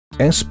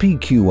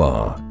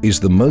SPQR is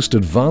the most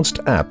advanced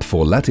app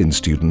for Latin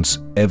students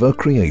ever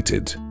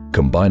created,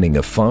 combining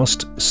a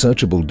fast,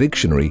 searchable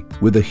dictionary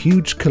with a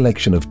huge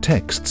collection of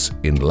texts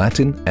in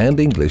Latin and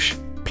English,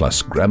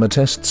 plus grammar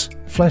tests,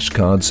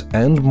 flashcards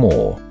and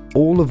more,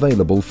 all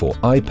available for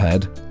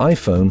iPad,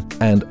 iPhone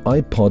and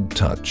iPod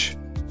Touch.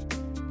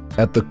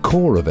 At the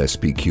core of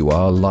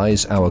SPQR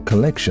lies our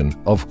collection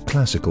of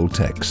classical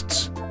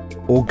texts: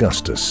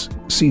 Augustus,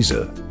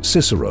 Caesar,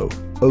 Cicero,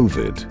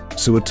 Ovid,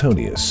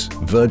 Suetonius,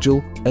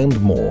 Virgil and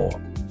more.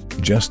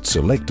 Just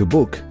select a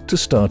book to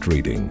start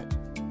reading.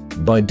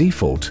 By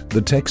default,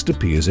 the text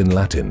appears in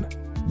Latin,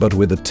 but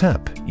with a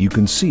tap you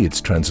can see its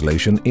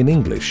translation in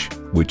English,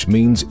 which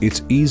means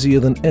it's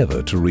easier than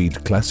ever to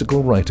read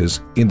classical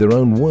writers in their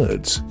own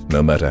words,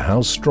 no matter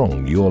how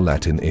strong your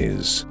Latin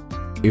is.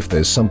 If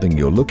there's something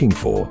you're looking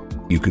for,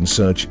 you can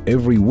search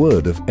every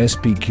word of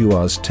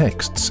SPQR's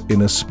texts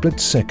in a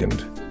split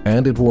second,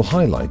 and it will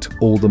highlight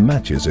all the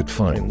matches it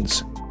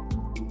finds.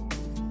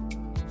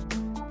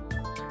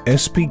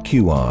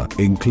 SPQR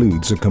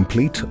includes a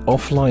complete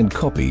offline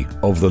copy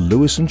of the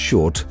Lewis and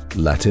Short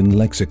Latin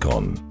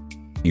lexicon.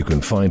 You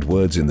can find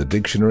words in the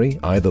dictionary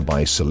either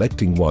by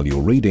selecting while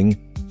you're reading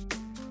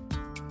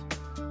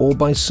or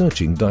by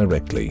searching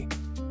directly.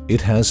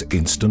 It has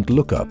instant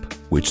lookup,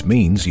 which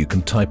means you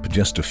can type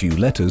just a few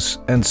letters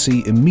and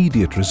see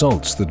immediate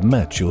results that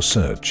match your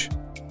search.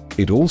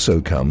 It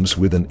also comes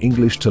with an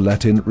English to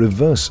Latin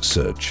reverse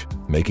search,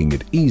 making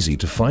it easy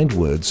to find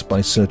words by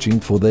searching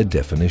for their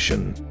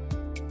definition.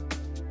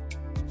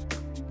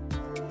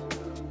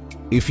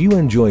 If you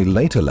enjoy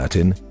later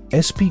Latin,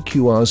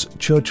 SPQR's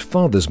Church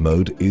Fathers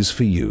mode is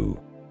for you.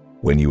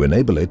 When you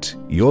enable it,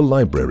 your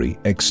library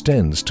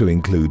extends to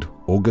include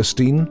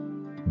Augustine,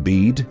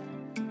 Bede,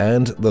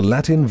 and the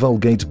Latin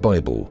Vulgate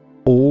Bible,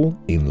 all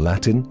in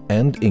Latin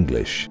and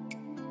English.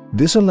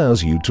 This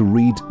allows you to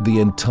read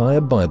the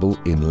entire Bible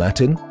in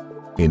Latin,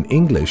 in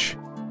English,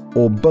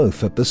 or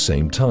both at the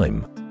same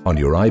time on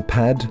your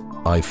iPad,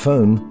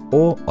 iPhone,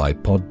 or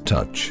iPod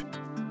Touch.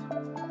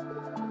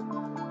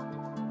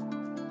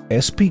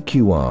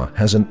 SPQR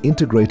has an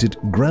integrated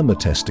grammar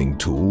testing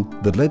tool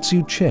that lets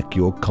you check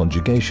your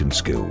conjugation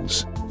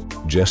skills.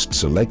 Just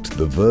select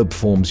the verb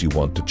forms you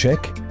want to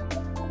check,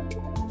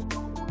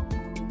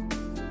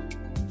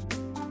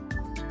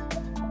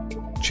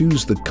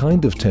 choose the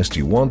kind of test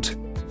you want,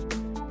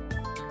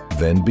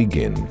 then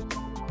begin.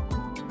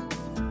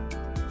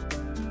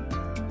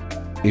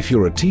 If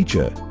you're a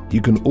teacher,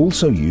 you can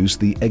also use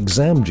the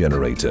exam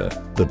generator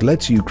that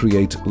lets you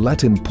create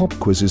Latin pop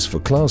quizzes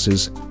for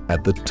classes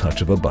at the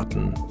touch of a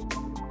button.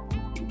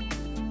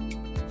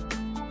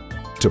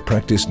 To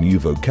practice new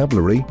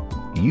vocabulary,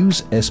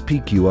 use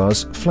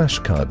SPQR's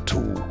flashcard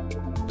tool.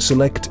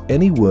 Select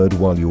any word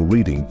while you're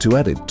reading to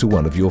add it to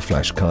one of your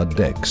flashcard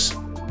decks.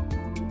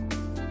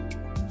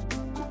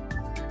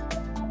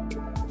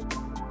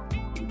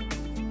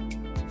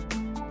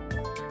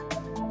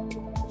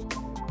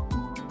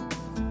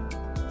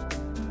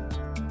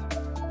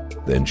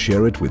 Then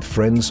share it with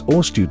friends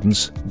or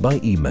students by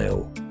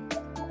email.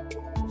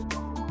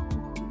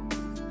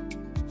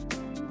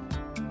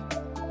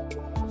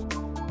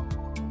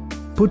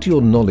 Put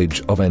your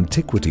knowledge of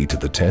antiquity to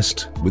the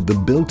test with the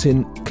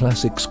built-in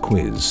Classics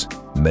quiz,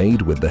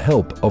 made with the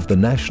help of the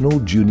National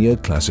Junior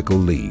Classical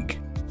League.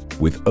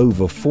 With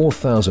over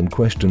 4,000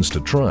 questions to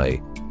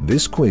try,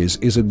 this quiz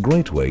is a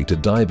great way to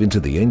dive into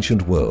the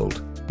ancient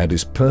world and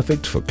is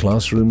perfect for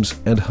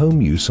classrooms and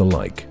home use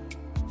alike.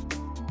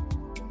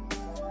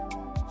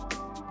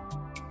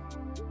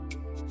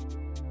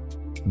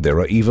 There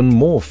are even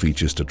more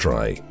features to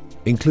try,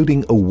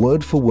 including a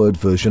word-for-word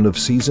version of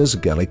Caesar's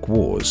Gallic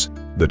Wars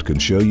that can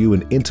show you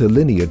an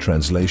interlinear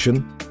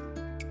translation,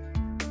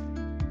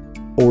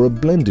 or a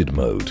blended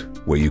mode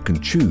where you can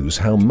choose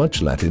how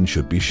much Latin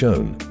should be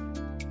shown.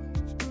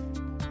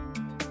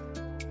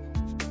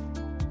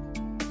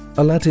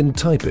 A Latin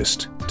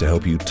typist to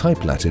help you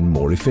type Latin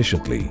more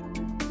efficiently.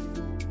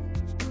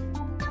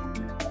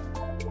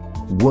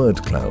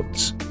 Word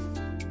clouds.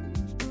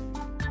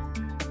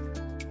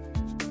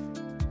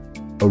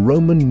 A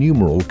Roman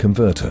numeral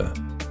converter.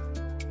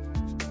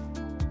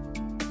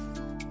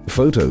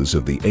 Photos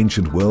of the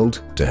ancient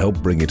world to help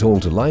bring it all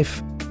to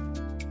life,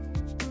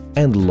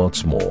 and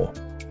lots more.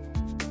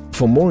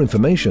 For more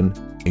information,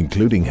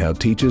 including how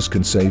teachers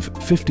can save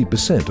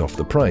 50% off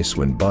the price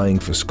when buying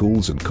for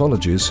schools and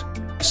colleges,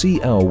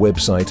 see our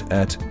website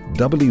at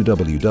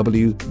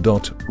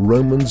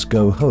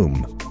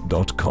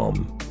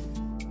www.romansgohome.com.